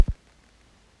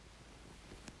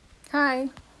Hi,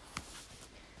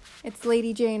 it's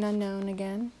Lady Jane Unknown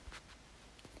again.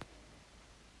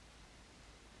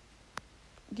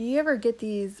 Do you ever get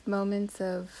these moments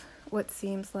of what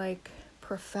seems like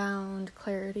profound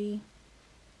clarity?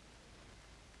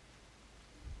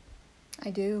 I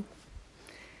do.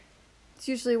 It's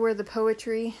usually where the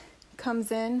poetry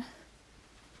comes in.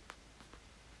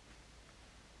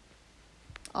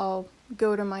 I'll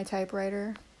go to my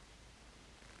typewriter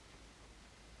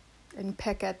and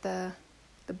peck at the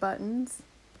buttons.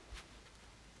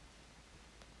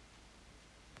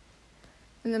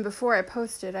 And then before I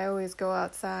post it, I always go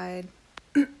outside.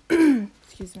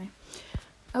 Excuse me.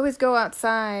 I always go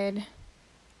outside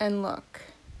and look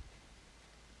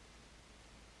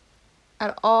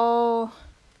at all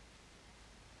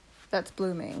that's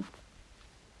blooming.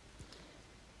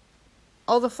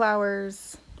 All the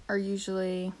flowers are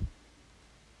usually,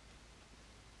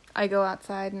 I go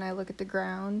outside and I look at the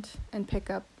ground and pick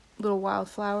up little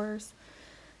wildflowers.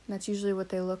 And that's usually what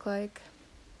they look like.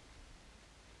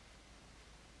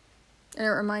 And it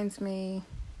reminds me,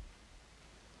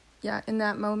 in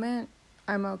that moment,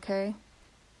 I'm okay.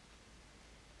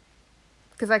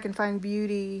 Because I can find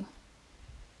beauty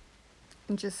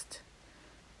in just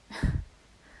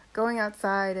going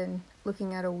outside and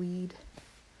looking at a weed.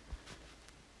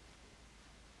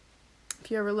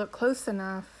 If you ever look close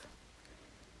enough,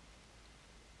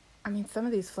 some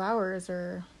of these flowers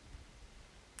are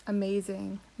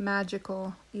amazing,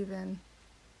 magical even.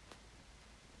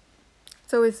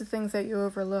 It's always the things that you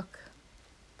overlook.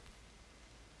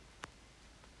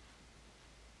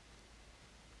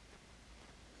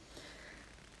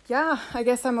 Yeah, I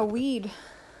guess I'm a weed.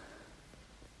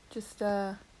 Just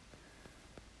a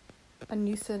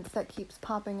nuisance that keeps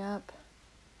popping up.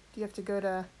 You have to go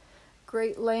to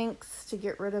great lengths to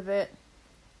get rid of it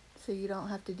so you don't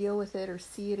have to deal with it or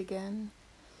see it again.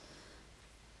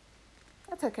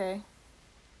 That's okay.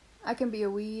 I can be a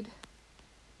weed.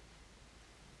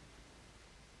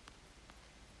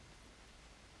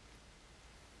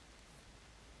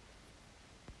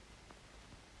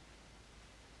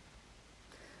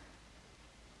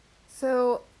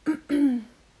 So, this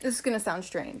is going to sound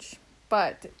strange,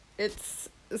 but it's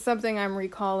something I'm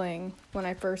recalling when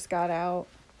I first got out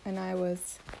and I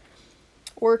was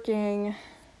working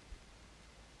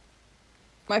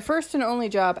my first and only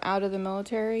job out of the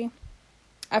military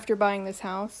after buying this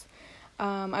house.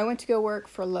 I went to go work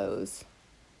for Lowe's.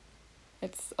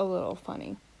 It's a little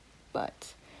funny,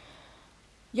 but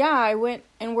I went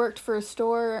and worked for a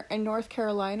store in North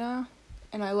Carolina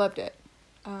and I loved it.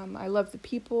 I loved the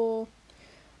people.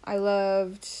 I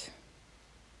loved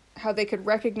how they could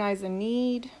recognize a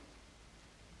need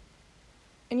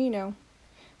and,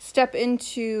 step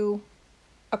into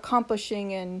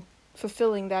accomplishing and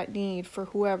fulfilling that need for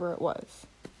whoever it was.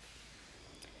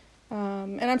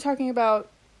 And I'm talking about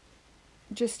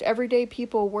just everyday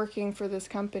people working for this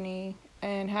company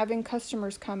and having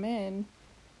customers come in.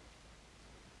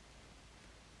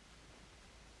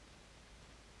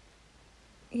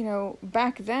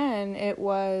 Back then it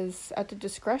was at the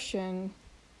discretion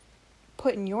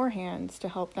put in your hands to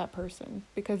help that person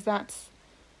because that's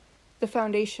the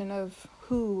foundation of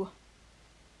who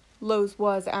Lowe's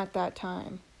was at that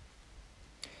time.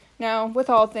 Now, with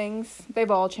all things,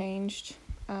 they've all changed.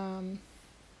 The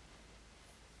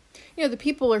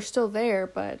people are still there,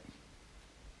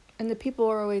 and the people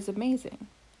are always amazing,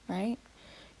 right?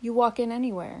 You walk in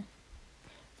anywhere.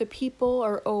 The people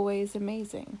are always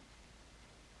amazing.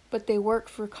 But they work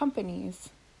for companies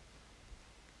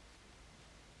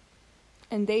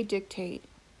and they dictate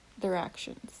their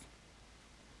actions.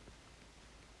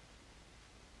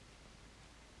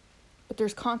 But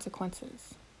there's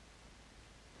consequences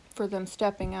for them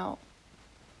stepping out.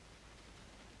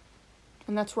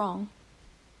 And that's wrong.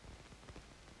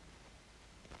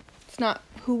 It's not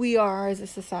who we are as a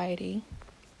society.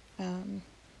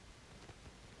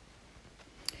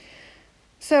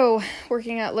 So,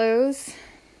 working at Lowe's,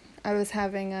 I was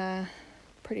having a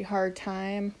pretty hard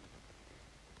time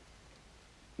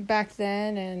back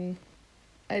then, and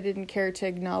I didn't care to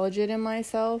acknowledge it in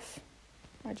myself.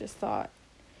 I just thought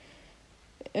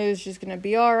it was just going to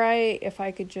be all right if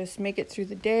I could just make it through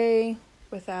the day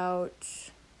without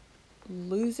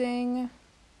losing,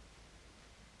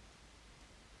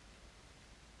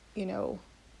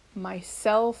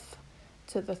 myself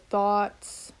to the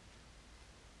thoughts,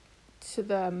 to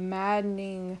the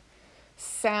maddening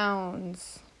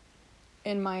sounds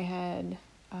in my head,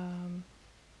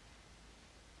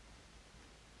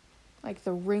 like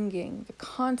the ringing, the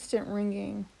constant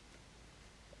ringing,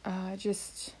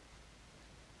 it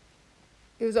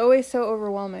was always so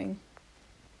overwhelming.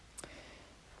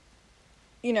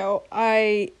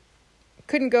 I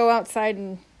couldn't go outside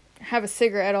and have a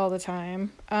cigarette all the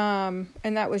time. And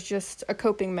that was just a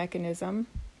coping mechanism.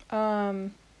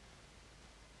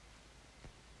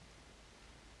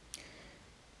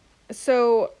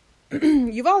 So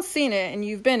you've all seen it, and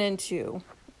you've been into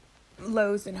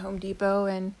Lowe's and Home Depot,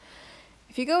 and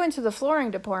if you go into the flooring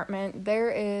department,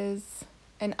 there is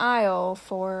an aisle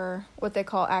for what they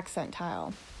call accent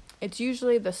tile. It's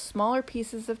usually the smaller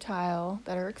pieces of tile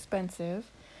that are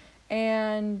expensive,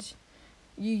 and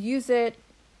you use it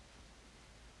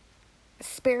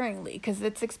sparingly because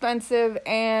it's expensive,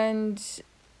 and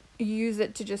you use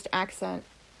it to just accent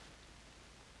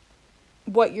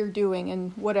what you're doing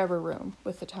in whatever room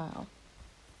with the tile.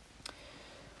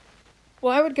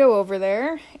 Well, I would go over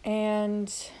there,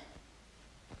 and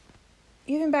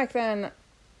even back then,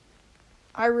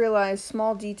 I realized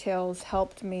small details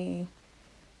helped me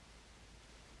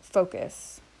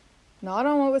focus. Not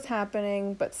on what was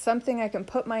happening, but something I can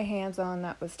put my hands on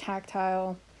that was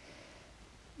tactile,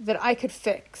 that I could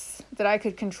fix, that I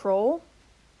could control.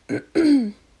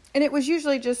 And it was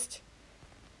usually just,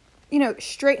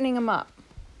 straightening them up.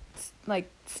 Like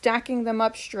stacking them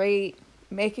up straight,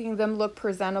 making them look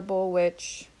presentable,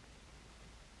 which,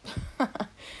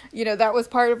 that was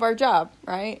part of our job,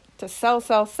 right? To sell,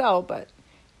 but,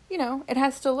 it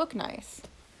has to look nice.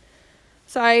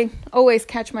 So I always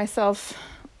catch myself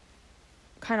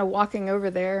kind of walking over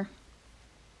there.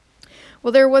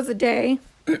 Well, there was a day,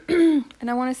 and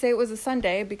I want to say it was a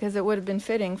Sunday because it would have been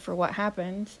fitting for what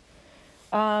happened.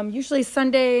 Usually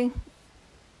Sunday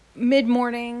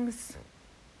mid-mornings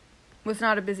was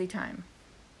not a busy time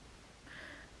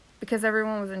because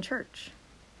everyone was in church.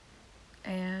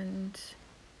 And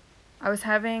I was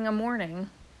having a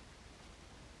morning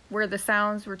where the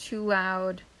sounds were too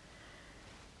loud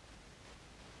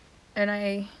and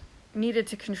I needed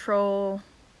to control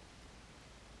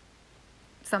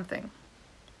something.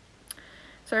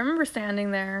 So I remember standing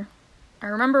there. I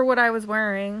remember what I was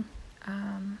wearing.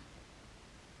 I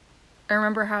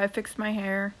remember how I fixed my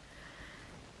hair.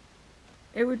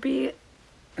 It would be,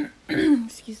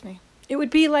 excuse me, it would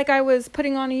be like I was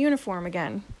putting on a uniform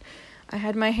again. I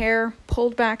had my hair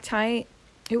pulled back tight.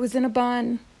 It was in a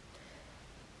bun.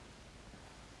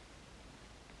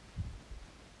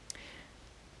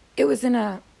 It was in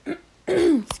a,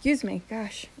 excuse me,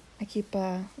 gosh, I keep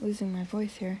losing my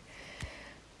voice here.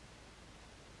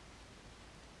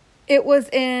 It was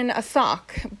in a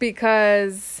sock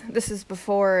because this is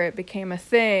before it became a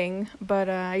thing, but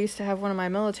I used to have one of my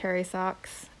military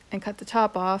socks and cut the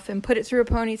top off and put it through a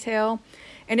ponytail,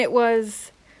 and it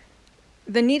was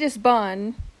the neatest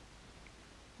bun,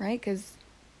 right, because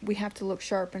we have to look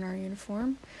sharp in our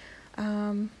uniform.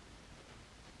 Couldn't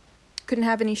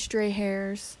have any stray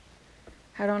hairs.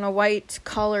 Had on a white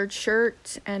collared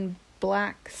shirt and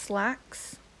black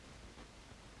slacks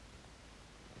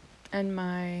and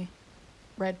my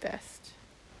red vest.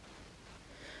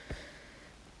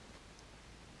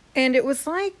 And it was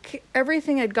like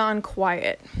everything had gone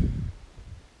quiet.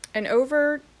 And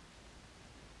over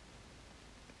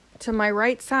to my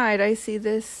right side, I see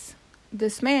this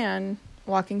man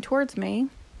walking towards me.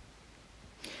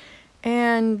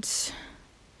 And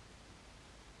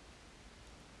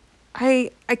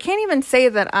I can't even say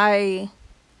that I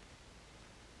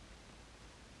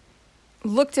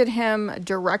looked at him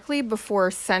directly before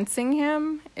sensing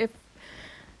him. If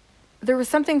there was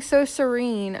something so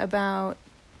serene about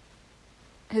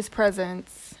his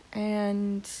presence,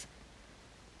 and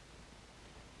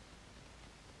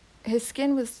his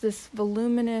skin was this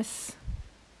voluminous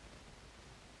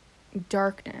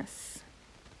darkness,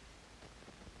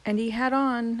 and he had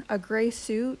on a gray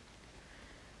suit,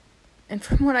 and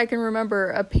from what I can remember,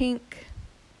 a pink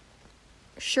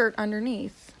shirt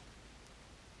underneath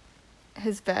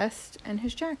his vest and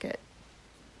his jacket.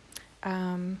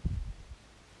 And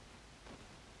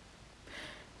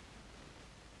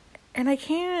I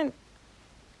can't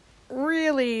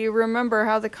really remember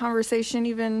how the conversation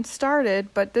even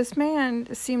started, but this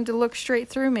man seemed to look straight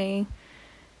through me.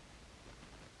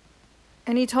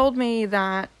 And he told me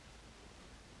that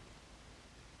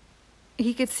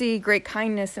he could see great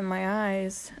kindness in my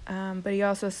eyes, but he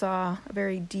also saw a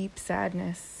very deep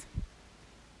sadness.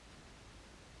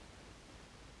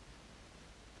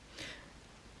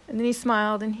 And then he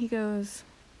smiled and he goes,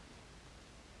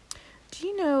 "Do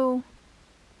you know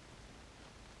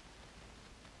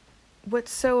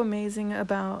what's so amazing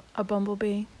about a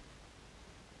bumblebee?"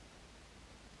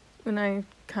 And I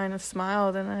kind of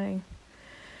smiled and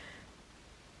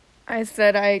I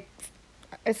said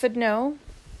no.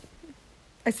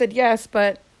 I said yes,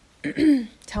 but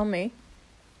tell me.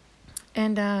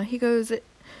 And he goes,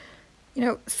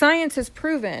 Science has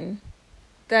proven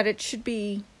that it should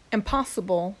be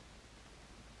impossible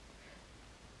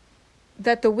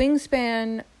that the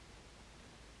wingspan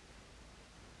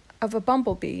of a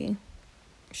bumblebee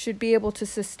should be able to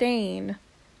sustain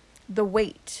the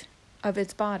weight of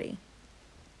its body.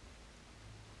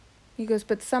 He goes,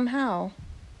 but somehow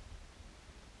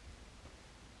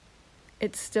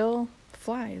it still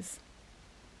flies.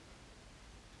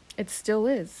 It still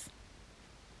is.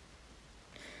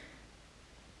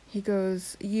 He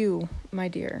goes, you, my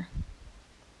dear,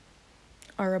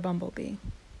 are a bumblebee.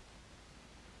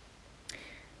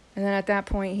 And then at that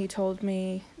point, he told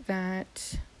me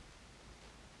that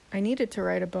I needed to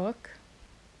write a book.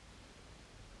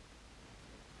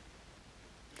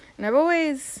 And I've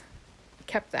always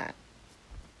kept that.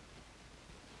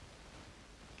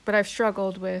 But I've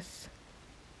struggled with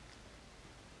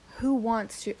who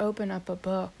wants to open up a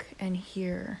book and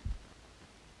hear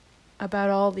about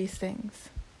all these things.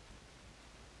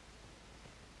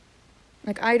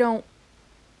 Like, I don't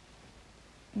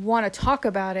want to talk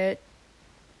about it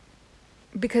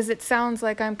because it sounds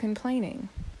like I'm complaining.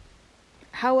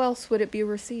 How else would it be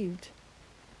received?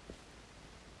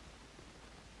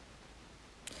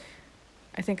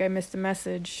 I think I missed the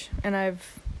message, and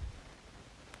I've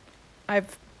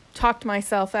talked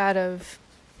myself out of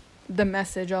the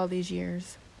message all these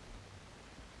years.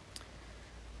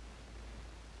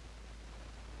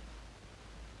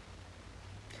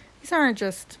 These aren't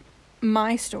just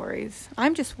my stories.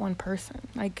 I'm just one person.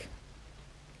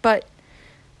 But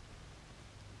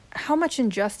how much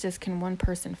injustice can one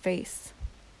person face?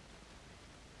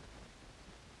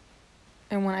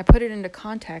 And when I put it into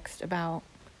context about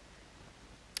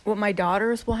what my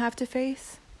daughters will have to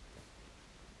face,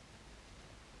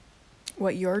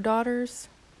 what your daughters,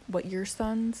 what your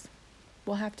sons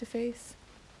will have to face,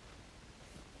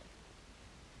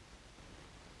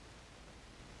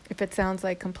 if it sounds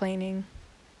like complaining,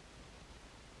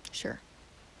 sure.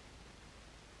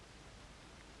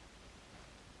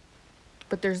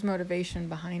 But there's motivation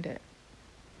behind it.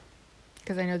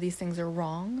 Because I know these things are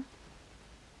wrong.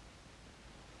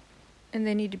 And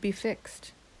they need to be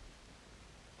fixed.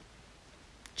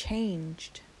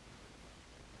 Changed.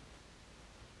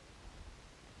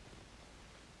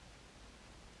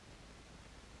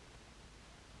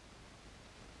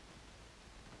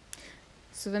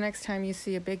 So the next time you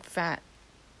see a big fat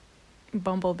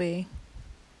bumblebee,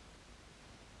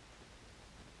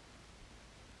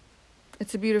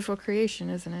 it's a beautiful creation,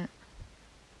 isn't it?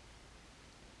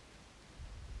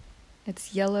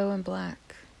 It's yellow and black.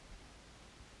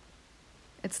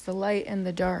 It's the light and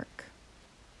the dark.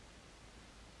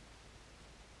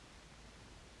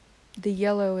 The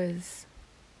yellow is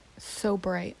so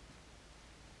bright.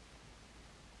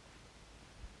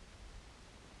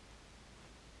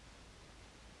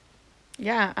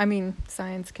 Yeah,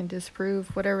 science can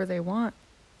disprove whatever they want.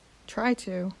 Try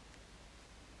to.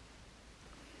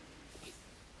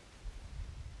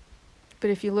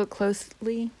 But if you look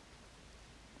closely,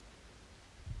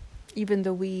 even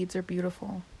the weeds are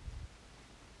beautiful.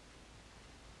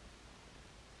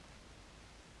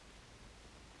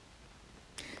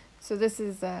 So this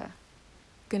is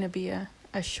going to be a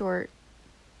short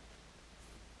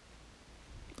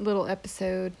little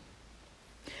episode.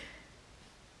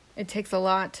 It takes a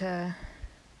lot to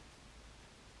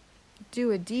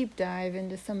do a deep dive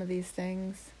into some of these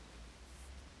things,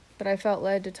 but I felt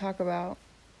led to talk about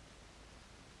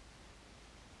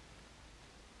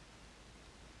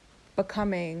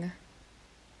becoming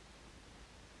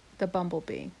the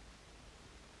bumblebee.